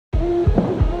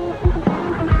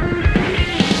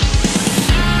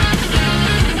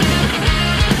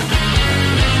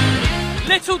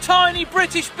tiny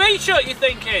British beach hut, you're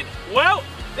thinking? Well,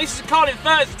 this is a Colin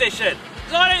Firth edition,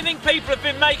 because I don't think people have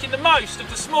been making the most of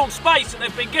the small space that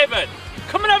they've been given.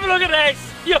 Come and have a look at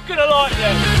this, you're gonna like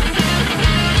this.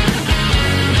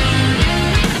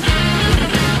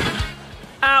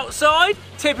 Outside,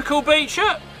 typical beach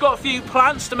hut. Got a few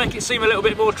plants to make it seem a little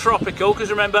bit more tropical, because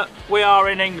remember, we are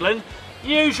in England.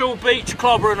 Usual beach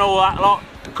clobber and all that lot.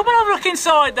 Come and have a look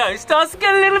inside though, it starts to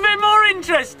get a little bit more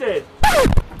interesting.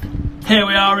 Here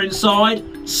we are inside.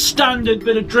 Standard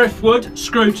bit of driftwood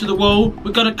screwed to the wall.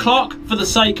 We've got a clock for the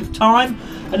sake of time.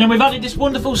 And then we've added this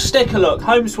wonderful sticker look,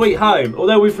 home sweet home.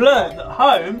 Although we've learned that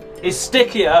home is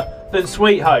stickier than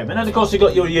sweet home. And then of course you've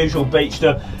got your usual beach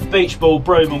stuff, beach ball,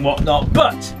 broom and whatnot.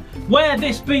 But where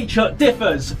this beach hut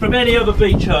differs from any other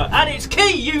beach hut, and its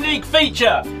key unique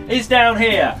feature, is down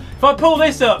here. If I pull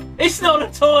this up, it's not a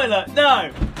toilet,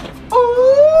 no.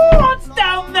 Ooh, what's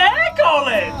down there,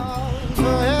 Colin?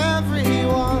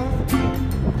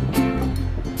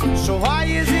 So why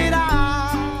is it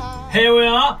Here we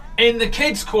are in the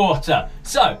kids' quarter.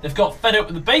 So they've got fed up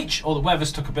with the beach, or the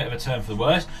weather's took a bit of a turn for the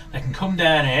worse. They can come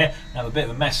down here and have a bit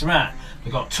of a mess around.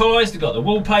 They've got toys, they've got the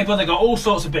wallpaper, they've got all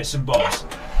sorts of bits and bobs.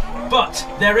 But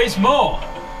there is more.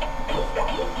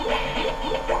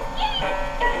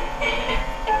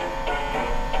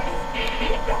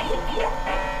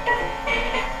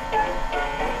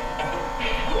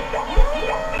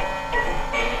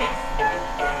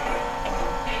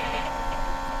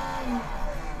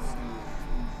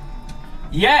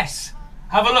 Yes,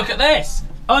 have a look at this.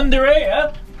 Under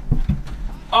here,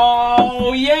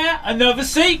 oh yeah, another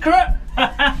secret.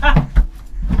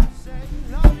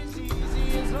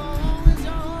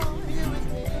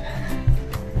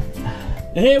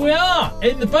 Here we are,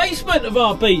 in the basement of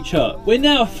our beach hut. We're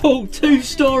now a full 2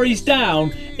 stories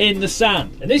down in the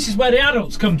sand. And this is where the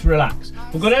adults come to relax.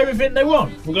 We've got everything they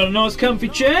want. We've got a nice comfy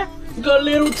chair, we've got a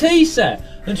little tea set.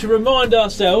 And to remind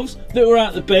ourselves that we're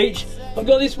at the beach, I've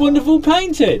got this wonderful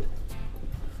painting.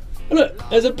 Look,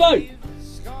 there's a boat.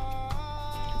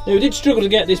 Now, we did struggle to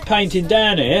get this painting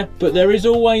down here, but there is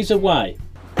always a way.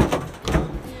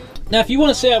 Now, if you want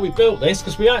to see how we built this,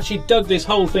 because we actually dug this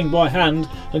whole thing by hand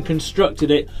and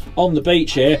constructed it on the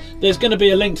beach here, there's going to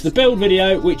be a link to the build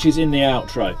video, which is in the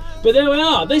outro. But there we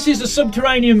are. This is a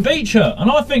subterranean beach hut, and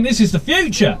I think this is the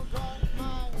future.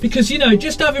 Because, you know,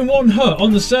 just having one hut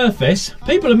on the surface,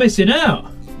 people are missing out.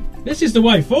 This is the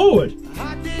way forward.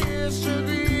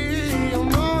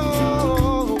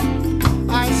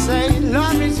 I say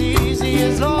love is easy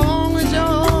as long as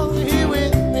you're here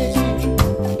with me.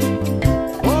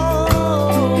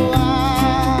 Oh,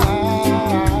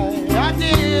 I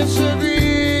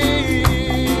disagree.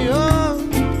 Oh,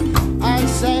 I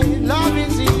say love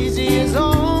is easy as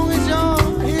long as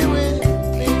you're here with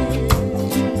me.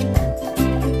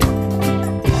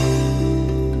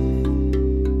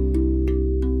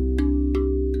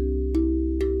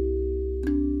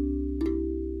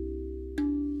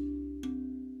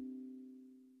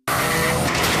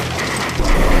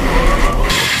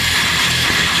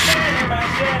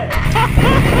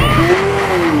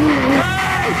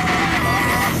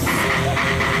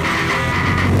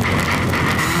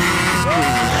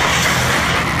 Hey!